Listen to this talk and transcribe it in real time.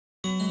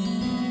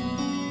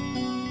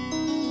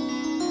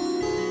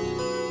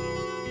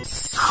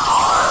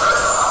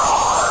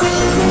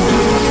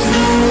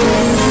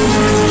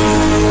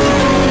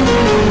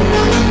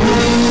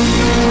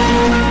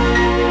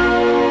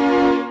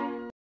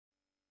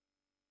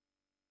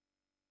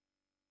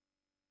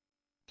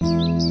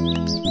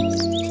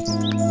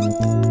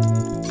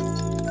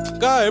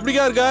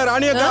எப்படிக்கா இருக்க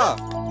ராணி அக்கா?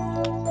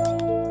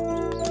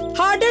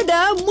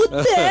 அடடா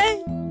முத்து,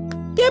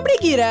 எப்படி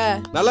கீர?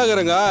 நல்லா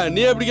இருக்கறங்க.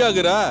 நீ எப்படிக்கா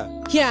இருக்கற?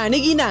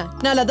 அன்னைக்குனா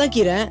நல்லா தான்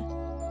கீரேன்.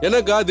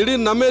 என்னக்கா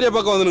திடீர்னு நம்ம ஏரியா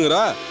பக்கம்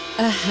வந்துனுங்கறா?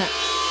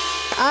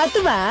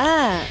 அதுவா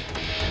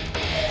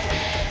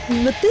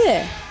முத்து,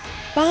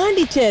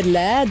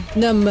 பாண்டிச்சேரியில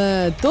நம்ம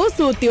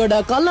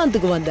தோசூத்தியோட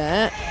கல்யாணத்துக்கு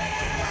வந்தேன்.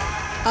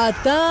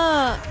 அதான்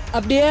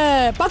அப்படியே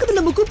பக்கத்துல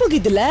நம்ம குப்பை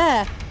கீதுல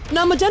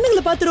நம்ம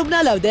ஜனங்களை பார்த்து ரொம்ப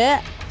நாள் ஆகுது.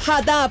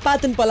 அதான்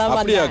பாத்துன்னு போலாம்.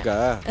 அப்படியாக்கா?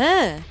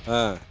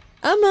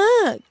 ஆமா,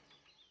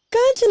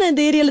 காஞ்சனா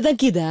இந்த ஏரியால தான்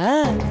கீதா.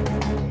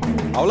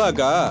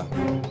 அவளாக்கா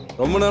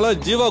ரொம்ப நாளா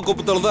ஜீவா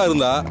குப்பத்துல தான்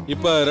இருந்தா.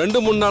 இப்ப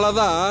 2-3 நாளா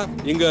தான்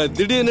இங்க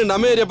திடீர்னு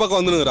நம்ம ஏரியா பக்கம்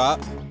வந்துனுங்கறா.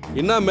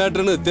 என்ன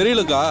மேட்டர்னு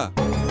தெரியலக்கா.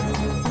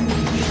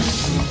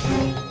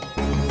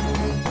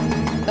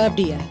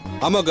 அப்படியா?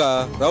 ஆமாக்கா,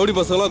 ரவுடி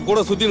பசங்க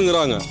கூட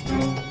சுத்தினுங்கறாங்க.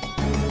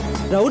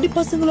 ரவுடி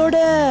பசங்களோட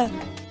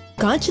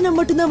காஞ்சனா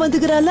மட்டும்தான்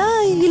வந்துக்கிறாளா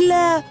இல்ல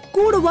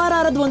கூட வார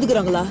யாராவது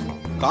வந்துக்கிறாங்களா?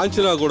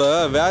 காஞ்சனா கூட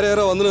வேற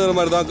யாரோ வந்துனுங்கிற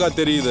மாதிரி தான்க்கா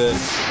தெரியுது.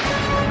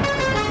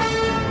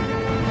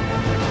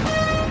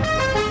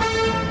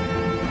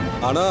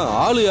 ஆனா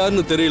ஆளு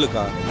யாருன்னு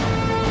தெரியலக்கா.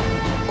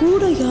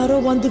 கூட யாரோ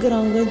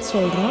வந்துக்கிறாங்கன்னு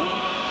சொல்றான்.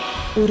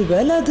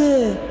 ஒருவேளை அது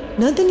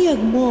நந்தினி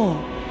ஆகுமோ?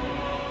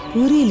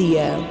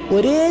 புரியலையே,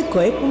 ஒரே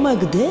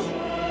குழப்பமாகுது.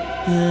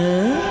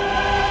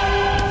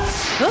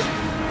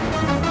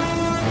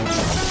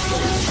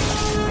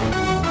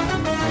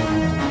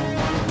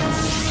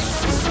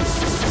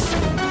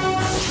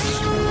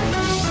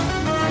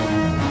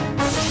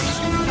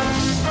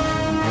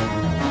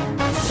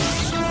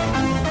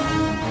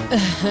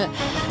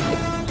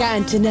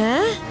 காஞ்சனா,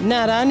 என்ன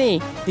ராணி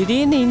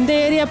திடீர்னு இந்த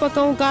ஏரியா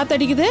பக்கம்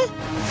காத்தடிக்குது?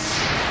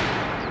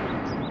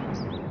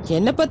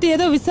 என்ன பத்தி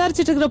ஏதோ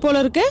விசாரிச்சுட்டு இருக்கிற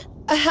போல இருக்கு.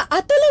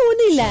 அதெல்லாம்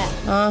ஒண்ணு இல்ல.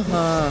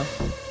 ஆஹா,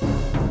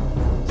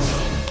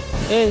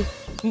 ஏய்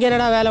இங்க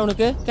என்னடா வேலை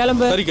உனக்கு?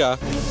 கிளம்பு. சரிக்கா.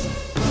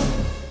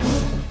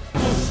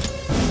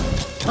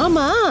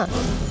 ஆமா,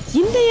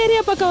 இந்த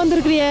ஏரியா பக்கம்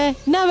வந்திருக்கிறியே,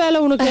 என்ன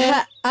வேலை உனக்கு?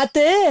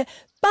 அது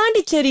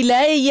பாண்டிச்சேரியில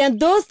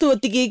என் தோஸ்து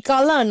ஒத்திக்கு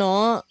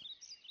கல்யாணம்.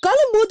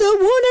 கிளம்பும்போது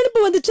ஓ நினைப்பு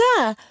வந்துச்சா,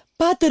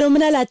 பார்த்து ரொம்ப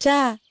நாள் ஆச்சா,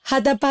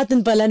 அதான்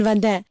பார்த்துன்னு போலான்னு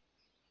வந்தேன்.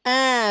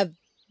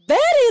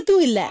 வேற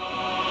எதுவும் இல்ல.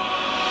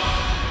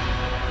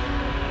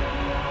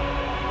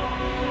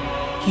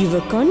 இவ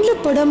கண்ணுல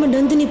படாம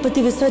நந்தினி பத்தி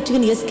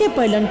விசாரிச்சுக்கன்னு எஸ்கேப்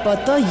ஆயிடலான்னு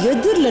பார்த்தா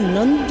எதிரில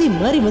நந்தி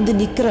மாதிரி வந்து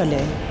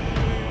நிக்கிறாளே.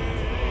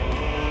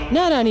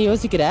 என்ன ராணி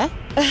யோசிக்கிற?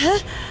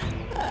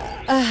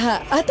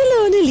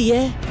 அதெல்லாம் ஒண்ணு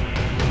இல்லையே.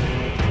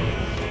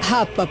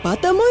 அப்ப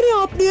பார்த்த மாதிரி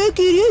அப்படியே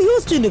கீழே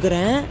யோசிச்சு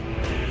நிக்கிறேன்.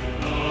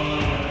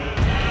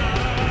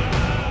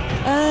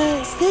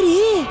 சரி,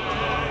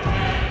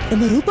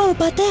 நம்ம ரூபாவை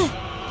பார்த்த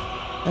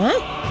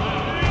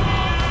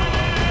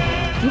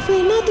இவ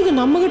என்னத்துக்கு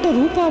நம்ம கிட்ட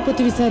ரூபாவை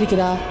பத்தி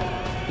விசாரிக்கிறா?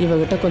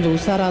 இவகிட்ட கொஞ்சம்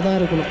உஷாராதான்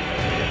இருக்கணும்.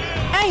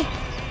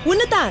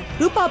 உன்னதான்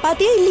ரூபாவை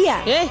பாத்தியா இல்லையா?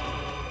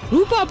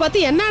 ரூபாவை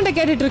பத்தி என்னாண்ட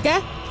கேட்டுட்டு இருக்க?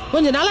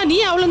 கொஞ்ச நாளா நீ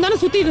அவளும்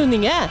தானே சுத்திட்டு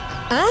இருந்தீங்க.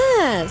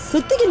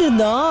 சுத்திக்கிட்டு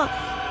இருந்தோம்.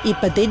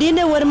 இப்ப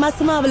திடீர்னு 1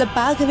 மாசமா அவளை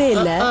பார்க்கவே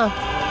இல்ல.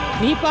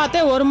 நீ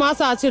பார்த்தே 1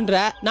 மாசம் ஆச்சுன்ற,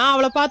 நான்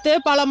அவளை பார்த்து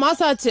பல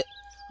மாசம் ஆச்சு.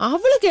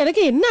 அவளுக்கு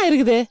எனக்கு என்ன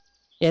இருக்குது?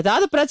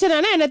 ஏதாவது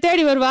பிரச்சனைனா என்ன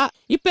தேடி வருவா.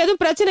 இப்ப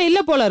எதுவும் பிரச்சனை இல்ல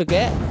போல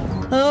இருக்கு.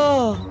 ஓ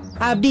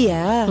அப்படியா?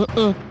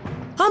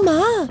 ஆமா,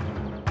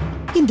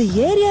 இந்த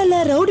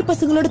ஏரியால ரவுடி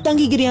பசங்களோட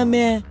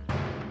தங்கிக்கிறியாமே,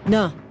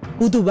 நான்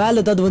புது வேலை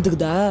ஏதாவது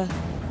வந்துக்குதா?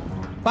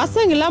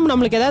 பசங்க இல்லாம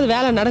நம்மளுக்கு ஏதாவது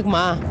வேலை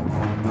நடக்குமா?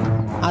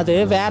 அது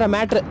வேற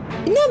மேட்ரு.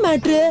 என்ன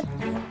மேட்ரு?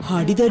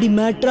 அடிதடி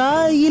மேட்ரா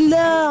இல்ல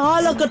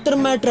ஆளா கத்துற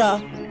மேட்ரா?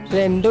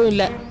 ரெண்டும்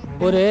இல்ல,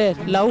 ஒரு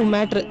லவ்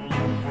மேட்ரு.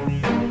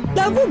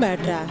 லவ்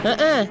மேட்ரா?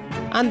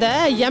 அந்த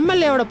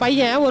எம்எல்ஏவோட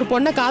பையன் ஒரு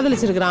பொண்ணை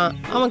காதலிச்சிருக்கான்.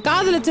 அவன்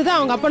காதலிச்சது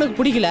அவங்க அப்பனுக்கு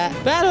பிடிக்கல.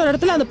 வேற ஒரு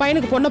இடத்துல அந்த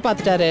பையனுக்கு பொண்ணை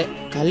பாத்துட்டாரு.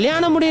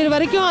 கல்யாணம் முடியற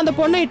வரைக்கும் அந்த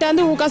பொண்ணை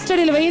இட்டாந்து உன்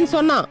கஸ்டடியில வைன்னு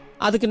சொன்னான்.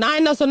 அதுக்கு நான்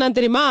என்ன சொன்னேன்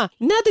தெரியுமா?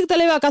 இன்னத்துக்கு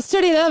தலைவா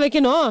கஸ்டடியில தான்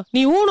வைக்கணும்,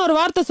 நீ ஊன்னு ஒரு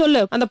வார்த்தை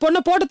சொல்லு, அந்த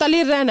பொண்ணை போட்டு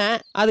தள்ளிடுறேன்னு.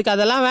 அதுக்கு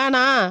அதெல்லாம்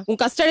வேணாம்,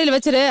 உன் கஸ்டடியில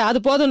வச்சிரு,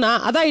 அது போதும்னா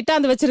அதான்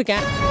இட்டாந்து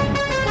வச்சிருக்கேன்.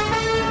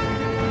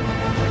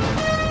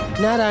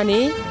 என்ன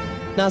ராணி,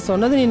 நான்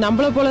சொன்னது நீ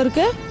நம்பல போல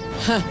இருக்கு.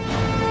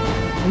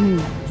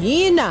 நீ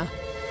என்ன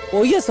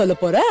ஒய்ய சொல்ல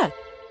போற?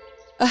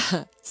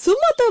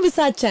 சும்மா தான்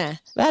விசாரிச்சேன்.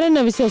 வேற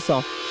என்ன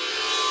விசேஷம்?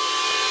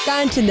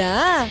 காஞ்சனா,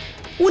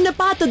 உன்னை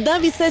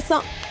பார்த்ததுதான்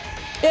விசேஷம்.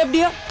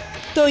 எப்படியோ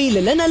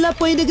தொழில நல்லா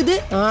போயிடுக்குது.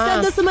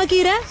 சந்தோஷமா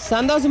கீர?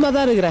 சந்தோஷமா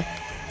தான் இருக்கிறேன்.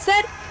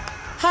 சரி,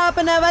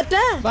 அப்ப நான்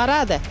வரட்டேன்.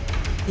 வராத.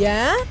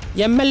 ஏன்?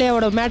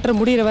 எம்எல்ஏவோட மேட்டர்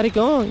முடியற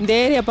வரைக்கும் இந்த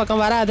ஏரியா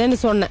பக்கம் வராதேன்னு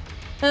சொன்னேன்.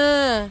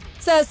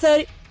 சரி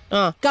சரி,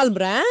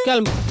 கிளம்புறேன்.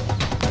 கிளம்பு.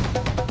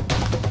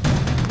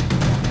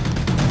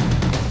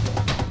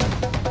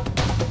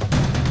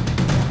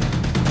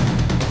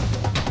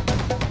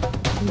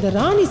 இந்த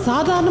ராணி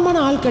சாதாரணமான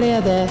ஆள்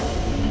கிடையாது.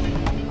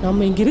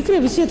 நம்ம இங்க இருக்கிற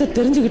விஷயத்தை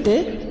தெரிஞ்சுக்கிட்டு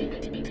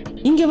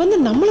இங்க வந்து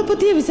நம்மளை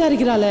பத்தியே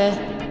விசாரிக்கிறாளே.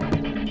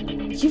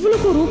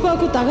 இவளுக்கும்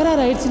ரூபாவுக்கும்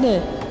தகராறு ஆயிடுச்சுன்னு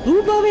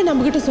ரூபாவே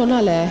நம்ம கிட்ட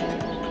சொன்னால,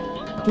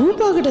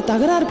 ரூபா கிட்ட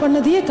தகராறு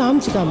பண்ணதையே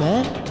காமிச்சுக்காம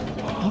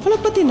அவளை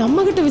பத்தி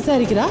நம்ம கிட்ட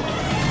விசாரிக்கிறா.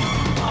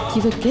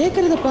 இவ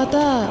கேக்குறத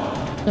பார்த்தா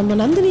நம்ம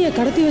நந்தினிய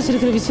கடத்தி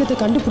வச்சிருக்கிற விஷயத்த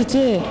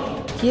கண்டுபிடிச்சு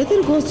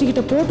எதிர் கோஷ்டி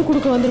கிட்ட போட்டு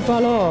கொடுக்க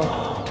வந்திருப்பாளோ.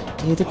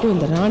 எதுக்கும்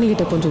இந்த ராணி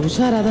கிட்ட கொஞ்சம்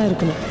உஷாராதான்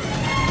இருக்கணும்.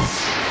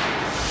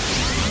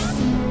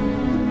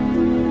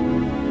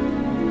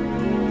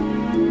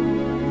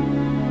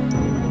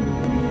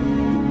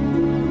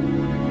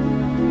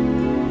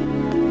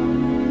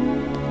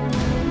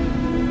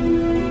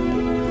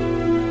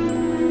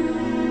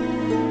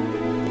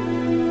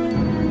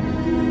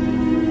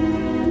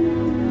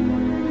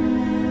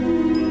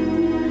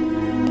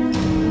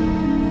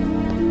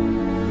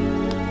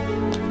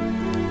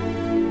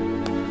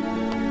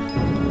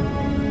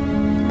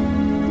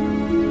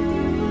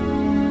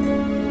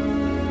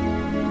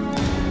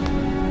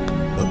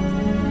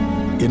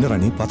 என்ன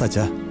ராணி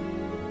பார்த்தாச்சா?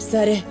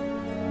 சரி,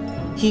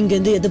 இங்க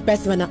இருந்து எதுவும்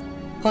பேச வேணாம்,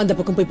 அந்த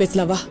பக்கம் போய்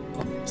பேசலாம் வா.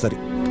 சரி.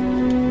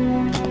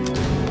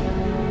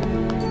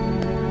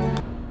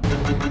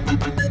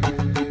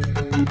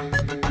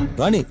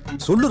 ராணி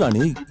சொல்லு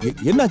ராணி,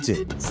 என்னாச்சு?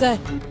 சார்,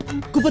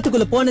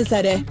 குப்பத்துக்குள்ள போனேன்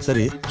சார்.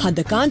 சரி.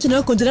 அந்த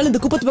காஞ்சனா கொஞ்ச நாள்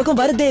இந்த குப்பத்து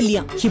பக்கம் வரதே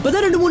இல்லையா.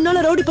 இப்பதான் 2-3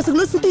 நாள் ரவுடி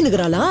பசங்களும் சுத்தி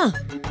நிக்கிறாளா.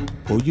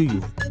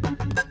 ஐயோ,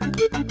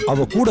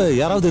 அவ கூட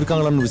யாராவது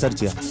இருக்காங்களான்னு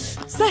விசாரிச்சியா?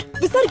 சார்,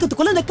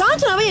 விசாரிக்கிறதுக்குள்ள அந்த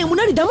காஞ்சனாவே என்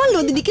முன்னாடி டமால்ல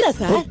வந்து நிக்கிறா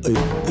சார்.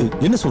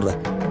 என்ன சொல்ற?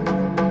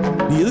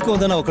 நீ எதுக்கு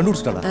வந்தா அவ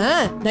கண்டுபிடிச்சிட்டாளா?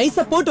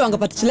 நைஸா போட்டு வாங்க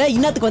பத்துச்சுல,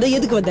 இன்னத்துக்கு வந்த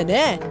எதுக்கு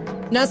வந்தேன்னு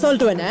நான்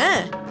சொல்லிட்டுவேனே.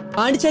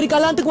 பாண்டிச்சேரி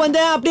கல்யாணத்துக்கு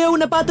வந்தேன், அப்படியே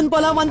உன்னை பாத்துன்னு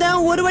போலாம் வந்தேன்,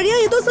 ஒரு வழியா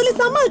ஏதோ சொல்லி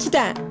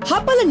சமாளிச்சுட்டேன்.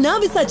 அப்பல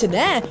நான்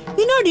விசாரிச்சேன்,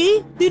 பின்னாடி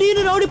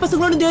திடீர்னு ரவுடி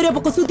பசங்களோட இந்த ஏரியா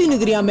பக்கம் சுத்தி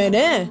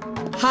நிக்கிறியாமேன்னு.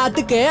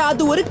 அதுக்கு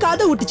அது ஒரு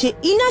கதை விட்டுச்சு.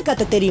 என்ன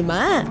கதை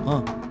தெரியுமா?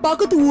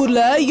 பக்கத்து ஊர்ல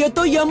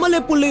ஏதோ எம்எல்ஏ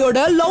புள்ளையோட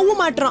லவ்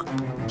மாட்டுறான்.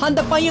 அந்த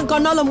பையன்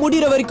கண்ணால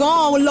முடிகிற வரைக்கும்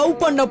அவன் லவ்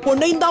பண்ண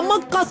பொண்ணு இந்த அம்மா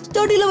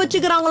கஸ்டடியில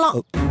வச்சுக்கிறாங்களாம்.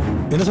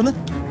 என்ன சொன்ன?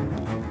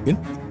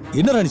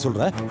 என்ன ராணி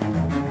சொல்ற?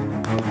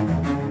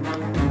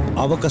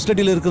 அவ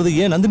கஸ்டடியில இருக்கிறது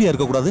ஏன் நந்தினியா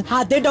இருக்க கூடாது?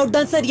 அதே டவுட்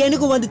தான் சார்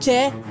எனக்கும் வந்துச்சு.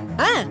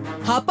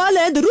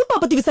 அப்பால இந்த ரூபா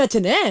பத்தி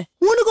விசாரிச்சனே,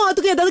 உனக்கும்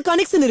அதுக்கும் ஏதாவது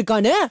கனெக்ஷன்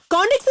இருக்கான்னு.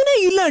 கனெக்ஷனே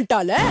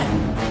இல்லன்ட்டால.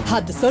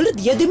 அது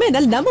சொல்றது எதுவுமே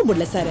என்னால நம்ப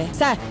முடியல சார்.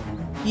 சார்,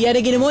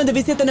 எனக்கு என்னமோ இந்த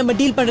விஷயத்தை நம்ம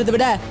டீல் பண்றதை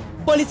விட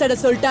போலீஸாட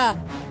சொல்லிட்டா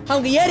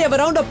அவங்க ஏரியாவை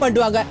ரவுண்ட் அப்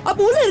பண்ணுவாங்க. அப்ப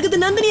உள்ள இருக்குது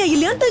நந்தினியா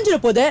இல்லையான்னு தெரிஞ்சிட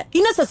போது.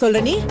 என்ன சார் சொல்ற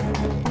நீ?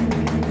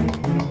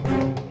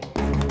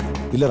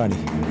 இல்ல ராணி,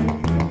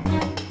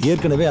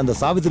 ஏற்கனவே அந்த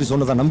சாவித்திரி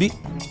சொன்னதை நம்பி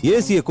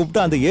ஏசியை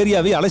கூப்பிட்டு அந்த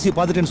ஏரியாவை அலசி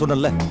பார்த்துட்டேன்னு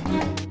சொன்னல.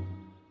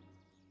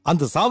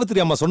 அந்த சாவித்திரி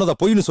அம்மா சொன்னதை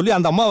பொய்னு சொல்லி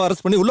அந்த அம்மாவை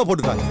அரெஸ்ட் பண்ணி உள்ள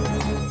போட்டுட்டாங்க.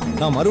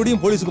 நான்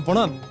மறுபடியும் போலீஸுக்கு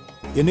போனா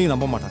என்னையும்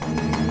நம்ப மாட்டாங்க.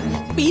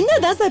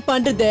 என்னதான் சார்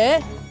பண்றது?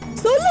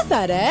 சொல்லு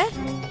சார்.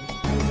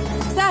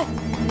 சார்,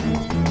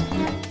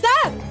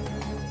 சார்,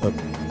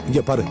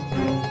 இங்க பாரு,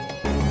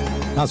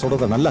 நான்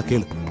சொல்றத நல்லா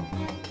கேளு.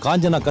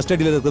 காஞ்சனா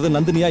கஸ்டடியில இருக்கிறது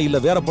நந்தினியா இல்ல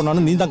வேற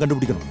பொண்ணான்னு நீ தான்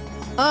கண்டுபிடிக்கணும்.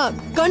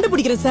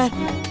 கண்டுபிடிக்கிறேன் சார்.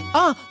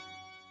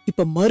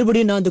 இப்ப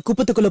மறுபடியும் நான் அந்த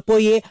குப்பத்துக்குள்ள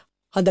போய்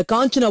அந்த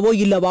காஞ்சனாவோ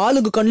இல்ல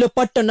ஆளுங்க கண்ணுல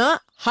பட்டனா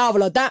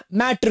அவ்வளவுதான்,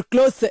 மேட்ரு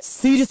க்ளோஸ்.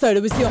 சீரியஸ்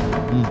ஆயிடும் விஷயம்.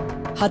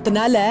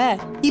 அதனால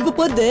இப்ப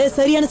போறது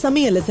சரியான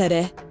சமயம் இல்ல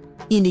சார்.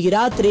 இன்னைக்கு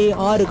ராத்திரி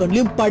 6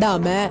 கண்ணிலும்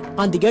படாம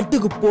அந்த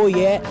இடத்துக்கு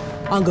போய்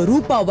அங்க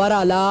ரூபா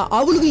வராளா,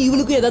 அவளுக்கும்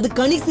இவளுக்கும் ஏதாவது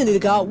கனெக்ஷன்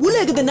இருக்கா, உள்ள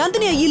இருக்குது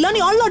நந்தினியா இல்லன்னு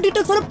எல்லா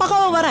டீடைல்ஸோட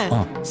பக்காவா வரேன்.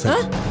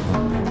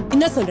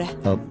 என்ன சொல்ற?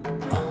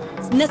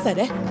 என்ன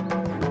சார்?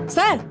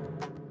 சார்,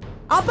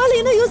 அப்பால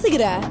என்ன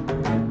யோசிக்கிற?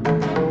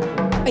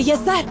 ஐயா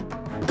சார்,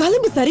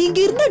 கிளம்பு சார், இங்க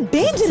இருந்தா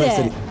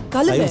டேஞ்சர்.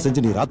 கிளம்பு.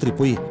 செஞ்சு நீ ராத்திரி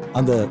போய்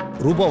அந்த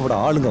ரூபாவோட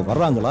ஆளுங்க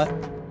வர்றாங்களா,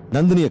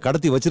 நந்தினியை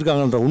கடத்தி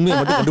வச்சிருக்காங்கன்ற உண்மையை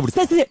மட்டும் கண்டுபிடி.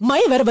 சரி,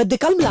 மழை வேற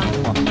வந்து கிளம்பலாம்.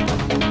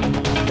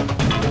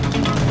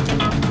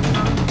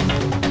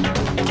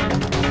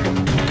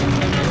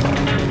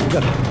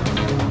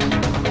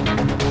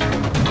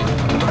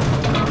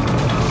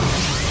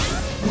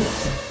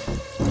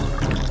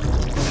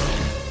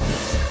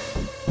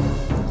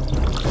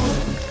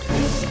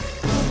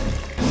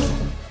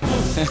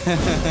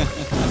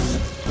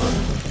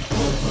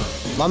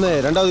 மாமே,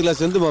 2வது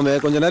கிளாஸ் எந்த மாமே,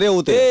 கொஞ்சம் நிறைய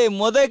ஊத்து.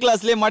 முதல்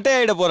கிளாஸ்லயே மட்டை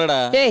ஆயிட போறடா.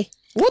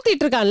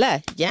 ஊத்திட்டு இருக்கான்ல,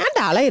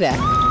 ஏன்டா அலையிற?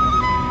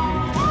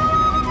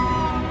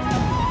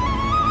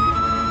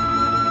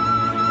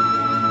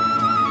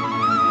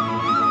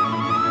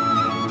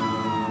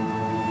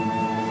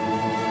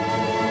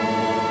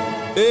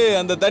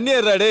 அந்த தண்ணி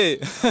ஏறாடே.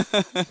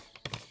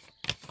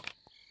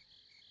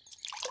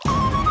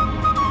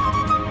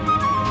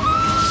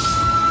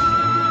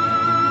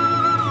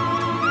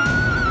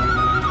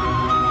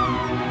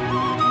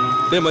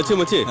 டேய் மச்சி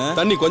மச்சி,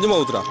 தண்ணி கொஞ்சமா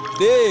ஊத்துறா.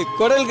 டேய்,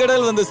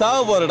 கடல் வந்து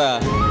சாவ போறடா.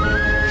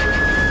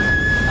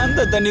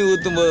 அந்த தண்ணி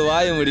ஊத்தும் போது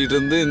வாய மூடிட்டு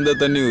இருந்து இந்த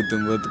தண்ணி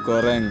ஊத்தும் போது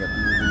குறைங்க.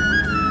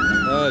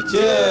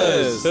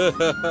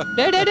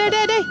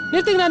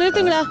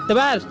 நிறுத்துங்களா.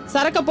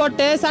 சரக்க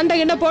போட்டு சண்டை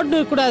என்ன போட்டு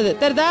இருக்க கூடாது,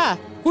 தெரியுதா?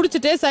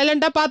 குடிச்சிட்டு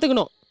சைலண்டா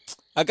பாத்துக்கணும்.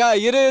 அக்கா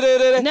இரு,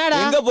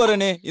 எங்க போற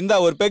நீ?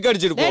 இந்த ஒரு பெக்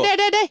அடிச்சிட்டு போ.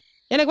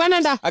 எனக்கு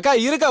வேணாம்டா. அக்கா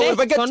இருக்கா, ஒரு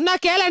பெக் சொன்னா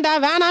கேளண்டா,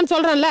 வேணான்னு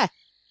சொல்றேன்ல.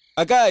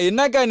 அக்கா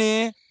என்னக்கா நீ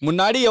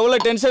முன்னாடி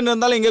எவ்வளவு டென்ஷன்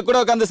இருந்தாலும் இங்க கூட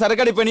உட்காந்து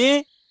சரக்கடை பண்ணி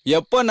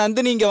எப்போ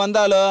நந்தினி இங்க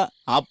வந்தாலும்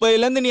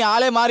அப்பையில இருந்து நீ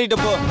ஆளே மாறிட்ட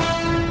போ.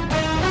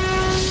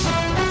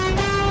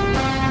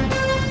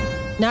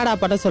 நாடா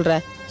பட சொல்ற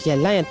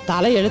எல்லாம் என்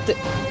தலை எழுத்து.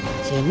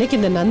 என்னைக்கு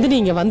இந்த நந்தினி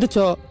இங்க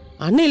வந்துச்சோ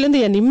அன்னையில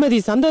இருந்து என்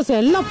நிம்மதி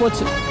சந்தோஷம் எல்லாம்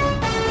போச்சு.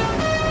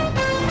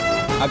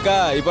 அக்கா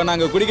இப்ப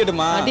நாங்க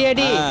குடிக்கட்டுமா? அடி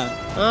அடி.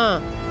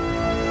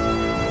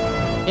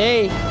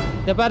 ஏய்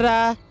இத பாருடா,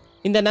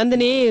 இந்த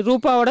நந்தினி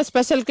ரூபாவோட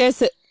ஸ்பெஷல்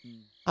கேஸ்.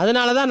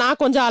 அதனாலதான் நான்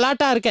கொஞ்சம்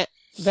அலர்ட்டா இருக்கேன்.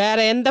 வேற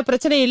எந்த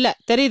பிரச்சனையும் இல்ல,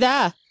 தெரியுதா?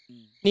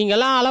 நீங்க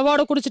எல்லாம்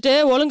அளவோட குடிச்சிட்டு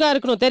ஒழுங்கா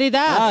இருக்கணும்,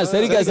 தெரியுதா?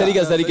 சரிக்கா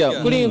சரிக்கா சரிக்கா.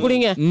 குடிங்க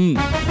குடிங்க.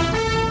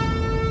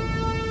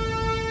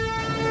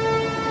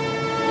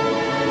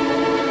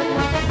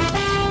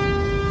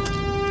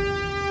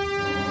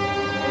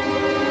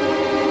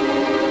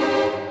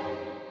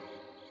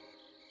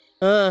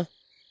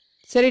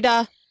 சரிடா.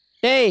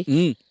 டேய்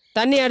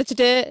தண்ணி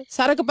அடிச்சிட்டு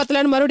சரக்கு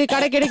பத்தலன்னு மறுபடியும்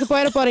கடை கிடைக்கு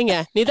போயிட போறீங்க.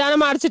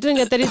 நிதானமா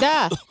அடிச்சிட்டுருங்க, தெரியுதா?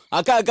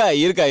 அக்கா அக்கா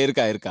இருக்கா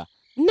இருக்கா இருக்கா.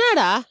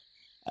 என்னடா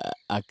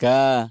அக்கா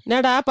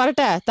என்னடா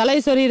பரட்ட தலை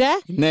சொறிற?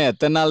 இன்னும்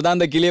எத்தனை நாள் தான்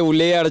அந்த கிளியை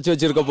உள்ளேயே அடைச்சு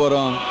வச்சிருக்க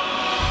போறோம்?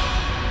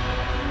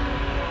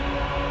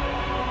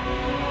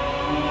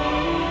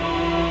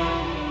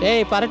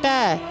 டேய் பரட்ட,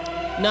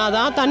 நான்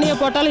தான் தண்ணிய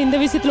போட்டாலும் இந்த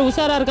விஷயத்துல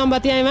உஷாரா இருக்கான்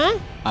பாத்தியா இவன்?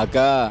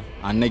 அக்கா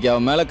அன்னைக்கு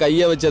அவன் மேல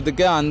கைய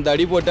வச்சதுக்கு அந்த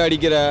அடி போட்டு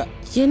அடிக்கிற.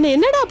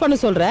 என்னடா பண்ண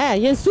சொல்ற?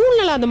 என்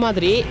சூழ்நிலை அந்த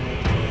மாதிரி.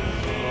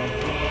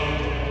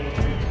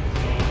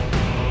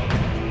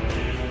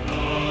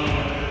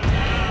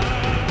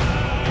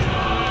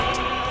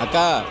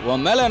 அக்கா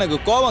உன் மேல எனக்கு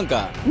கோவம்க்கா.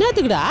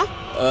 என்னத்துக்குடா?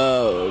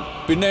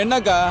 பின்ன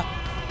என்னக்கா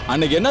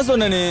அன்னைக்கு என்ன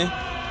சொன்ன நீ?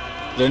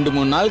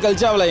 2-3 நாள்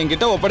கழிச்சு அவளை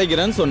என்கிட்ட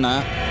ஒப்படைக்கிறேன்னு சொன்ன.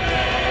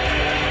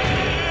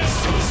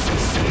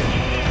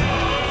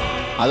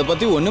 அத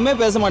பத்தி ஒண்ணுமே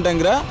பேச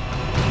மாட்டேங்கிற.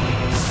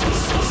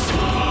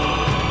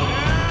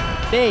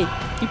 டேய்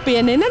இப்ப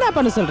என்னடா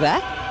பண்ண சொல்ற?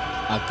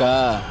 அக்கா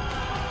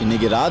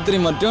இன்னைக்கு ராத்திரி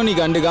மட்டும் நீ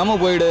கண்டுக்காம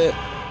போயிடு,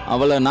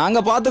 அவளை நாங்க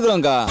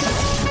பாத்துக்கிறோம்க்கா.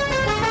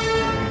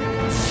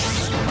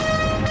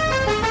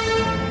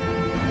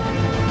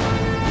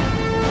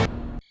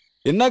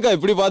 என்னக்கா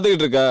இப்படி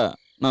பாத்துக்கிட்டு இருக்க?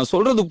 நான்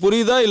சொல்றது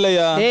புரியுதா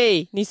இல்லையா? டேய்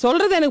நீ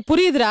சொல்றது எனக்கு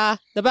புரியுதுடா.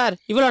 இந்த பார்,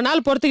 இவ்வளவு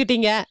நாள்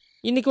பொறுத்துக்கிட்டீங்க,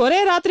 இன்னைக்கு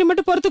ஒரே ராத்திரி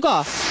மட்டும் பொறுத்துக்கோ.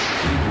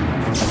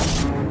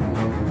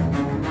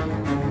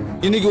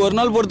 இன்னைக்கு ஒரு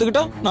நாள்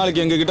பொறுத்துக்கிட்டா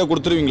நாளைக்கு எங்க கிட்ட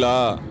கொடுத்துருவீங்களா?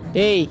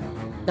 டேய்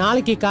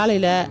நாளைக்கு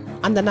காலையில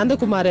அந்த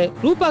நந்தகுமார்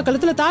ரூபா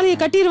கழுத்துல தாலியை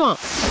கட்டிடுவான்.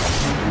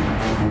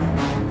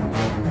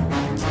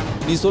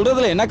 நீ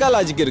சொல்றதுல என்னக்கா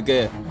லாஜிக் இருக்கு?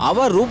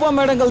 அவ ரூபா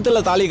மேடம்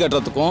கழுத்துல தாலி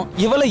கட்டுறதுக்கும்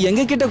இவளை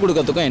எங்க கிட்ட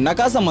கொடுக்கறதுக்கும்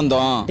என்னக்கா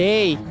சம்பந்தம்?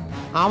 டேய்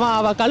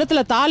அவ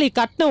கழுத்துல தாலி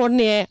கட்டின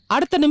உடனே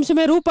அடுத்த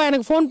நிமிஷமே ரூபா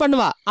எனக்கு போன்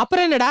பண்ணுவா.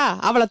 அப்புறம் என்னடா,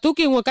 அவளை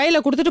தூக்கி உங்க கையில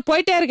கொடுத்துட்டு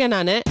போயிட்டே இருக்கேன்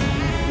நானு.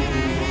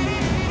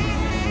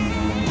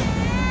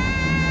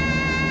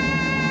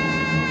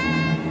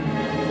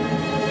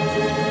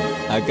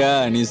 அக்கா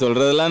நீ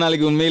சொல்றதெல்லாம்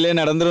நாளைக்கு உண்மையிலே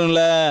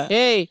நடந்துரும்ல?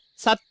 ஏய்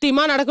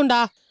சத்தியமா நடக்கும்டா.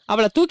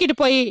 அவளை தூக்கிட்டு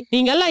போய்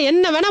நீங்க எல்லாம்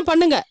என்ன வேணா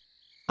பண்ணுங்க,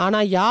 ஆனா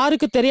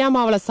யாருக்கு தெரியாம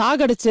அவளை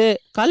சாகடிச்சு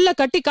கல்ல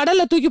கட்டி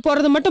கடல்ல தூக்கி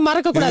போறது மட்டும்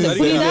மறக்க கூடாது,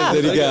 புரியுதா?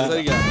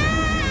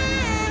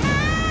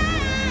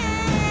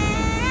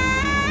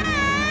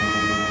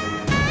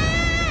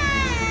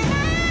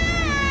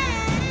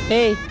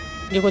 ஏய்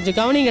இங்க கொஞ்சம்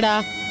கவனிங்கடா.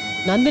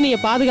 நந்தினிய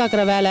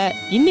பாதுகாக்கிற வேலை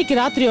இன்னைக்கு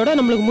ராத்திரியோட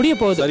நம்மளுக்கு முடிய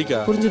போகுது,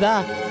 புரிஞ்சுதா?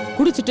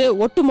 குடிச்சிட்டு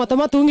ஒட்டு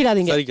மொத்தமா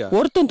தூங்கிடாதீங்க.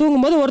 ஒருத்தன்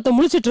தூங்கும் போது ஒருத்தன்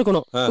முழிச்சிட்டு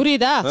இருக்கணும்,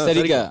 புரியுதா?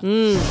 சரிக்கா.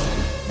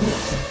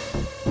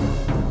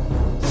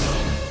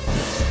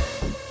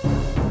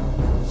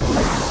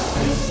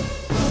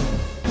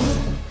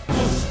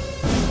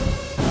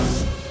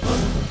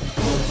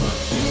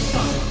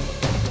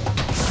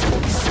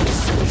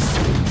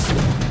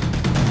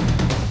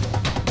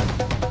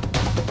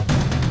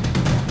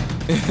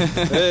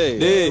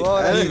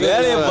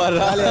 வேலைய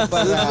பாருடா.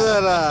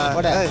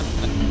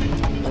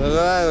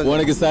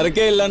 உனக்கு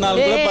சரக்கே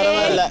இல்லனாலும் கூட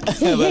பரவாயில்ல.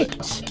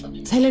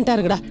 சைலண்டா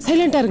இருங்கடா,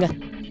 சைலண்டா இருங்க.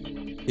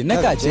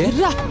 என்னக்காச்சு?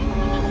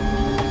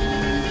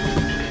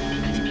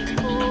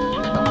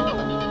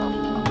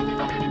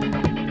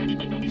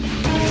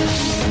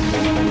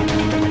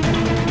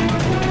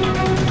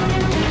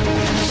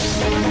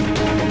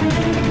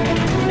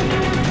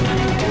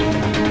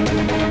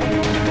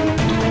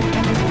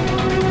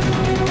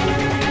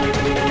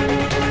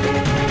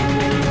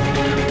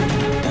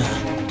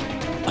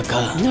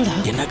 என்னடா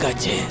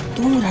என்னக்காச்சு?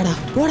 தூங்குறாடா,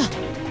 போடா.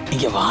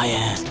 இங்க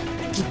வாயேன்,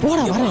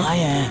 போடா வரேன்.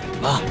 வாயேன்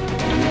வா.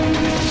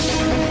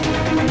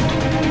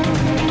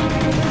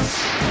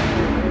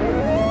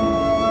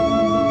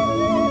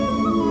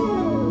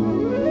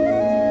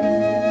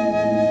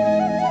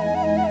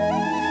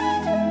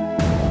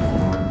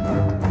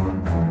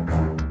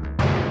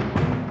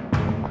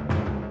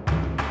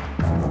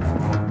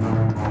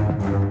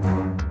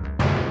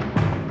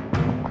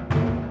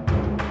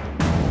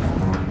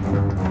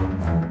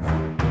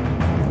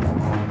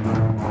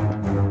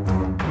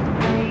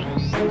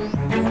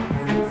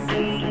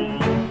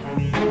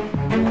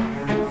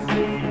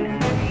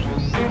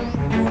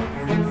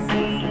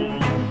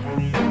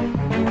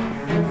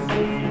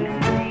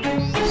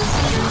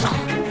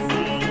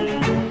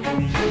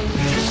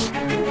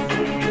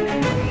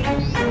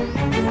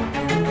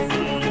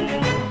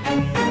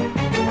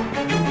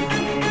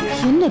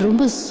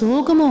 ரொம்ப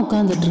சோகமா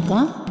உட்கார்ந்துட்டு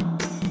இருக்கான்?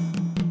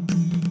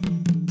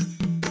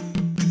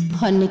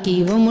 அன்னைக்கு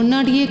இவன்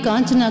முன்னாடியே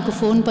காஞ்சனாக்கு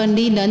ஃபோன்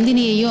பண்ணி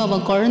நந்தினியையும்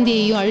அவன்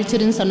குழந்தையையும்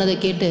அழிச்சிருன்னு சொன்னதை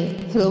கேட்டு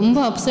ரொம்ப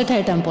அப்செட்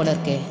ஆயிட்டான் போல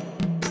இருக்கே.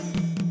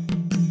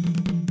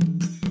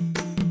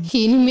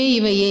 இனிமே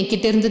இவன்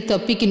என்கிட்ட இருந்து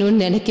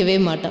தப்பிக்கணும்னு நினைக்கவே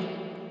மாட்டான்.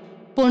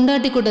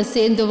 பொண்டாட்டி கூட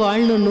சேர்ந்து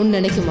வாழணும்னு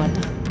நினைக்க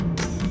மாட்டான்.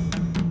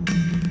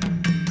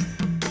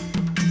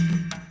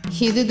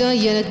 இதுதான்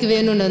எனக்கு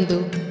வேணும் நந்து.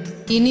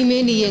 இனிமே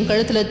நீ என்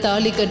கழுத்துல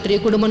தாலி கட்டி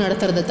குடும்பம்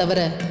நடத்துறத தவிர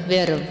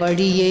வேற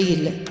வழியே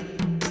இல்லை.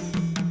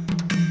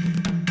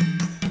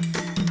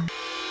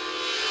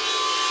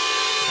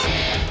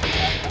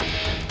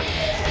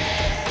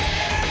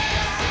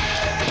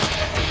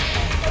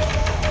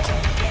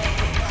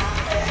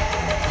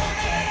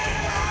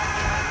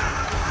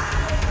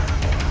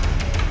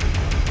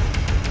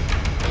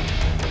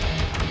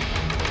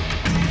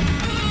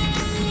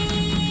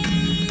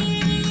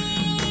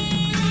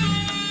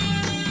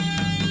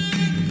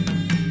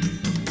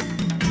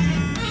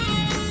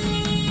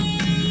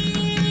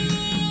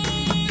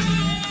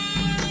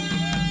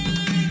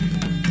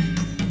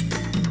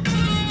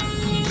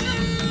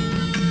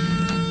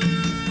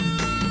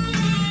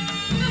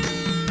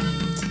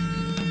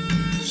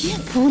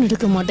 போன்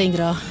எடுக்க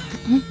மாட்டேங்கிறா.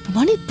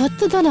 மணி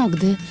 10 தானே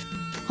ஆகுது.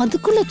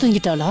 அதுக்குள்ள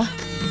தூங்கிட்டாளா?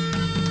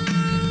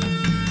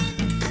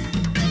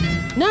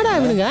 என்னடா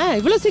இவனுங்க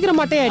இவ்வளவு சீக்கிரம்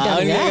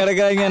மட்டையாயிட்டாங்க?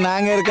 கிடக்குறாங்க,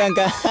 நாங்க இருக்காங்க.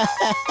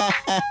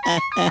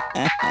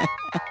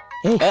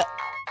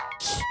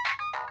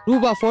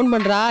 ரூபா போன்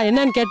பண்றா,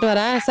 என்னன்னு கேட்டு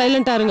வரேன்.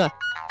 சைலண்டா இருங்க.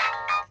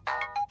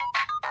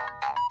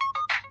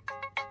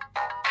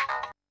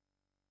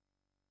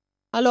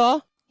 ஹலோ.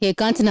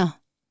 காஞ்சனா,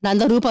 நான்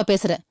தான் ரூபா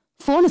பேசுறேன்.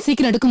 போன்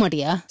சீக்கிரம் எடுக்க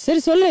மாட்டியா?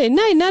 சரி சொல்லு,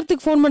 என்ன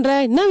இந்நேரத்துக்கு போன் பண்ற?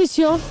 என்ன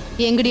விஷயம்?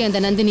 எங்கடி அந்த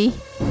நந்தினி?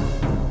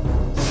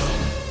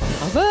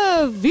 அவ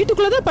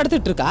வீட்டுக்குள்ளதான்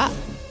படுத்துட்டு இருக்கா.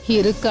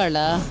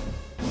 இருக்காளா?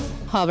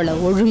 அவளை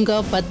ஒழுங்கா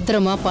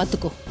பத்திரமா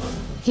பாத்துக்கோ.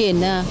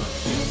 ஏன்னா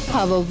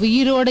அவ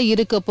உயிரோட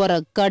இருக்க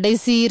போற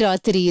கடைசி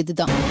ராத்திரி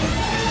இதுதான்.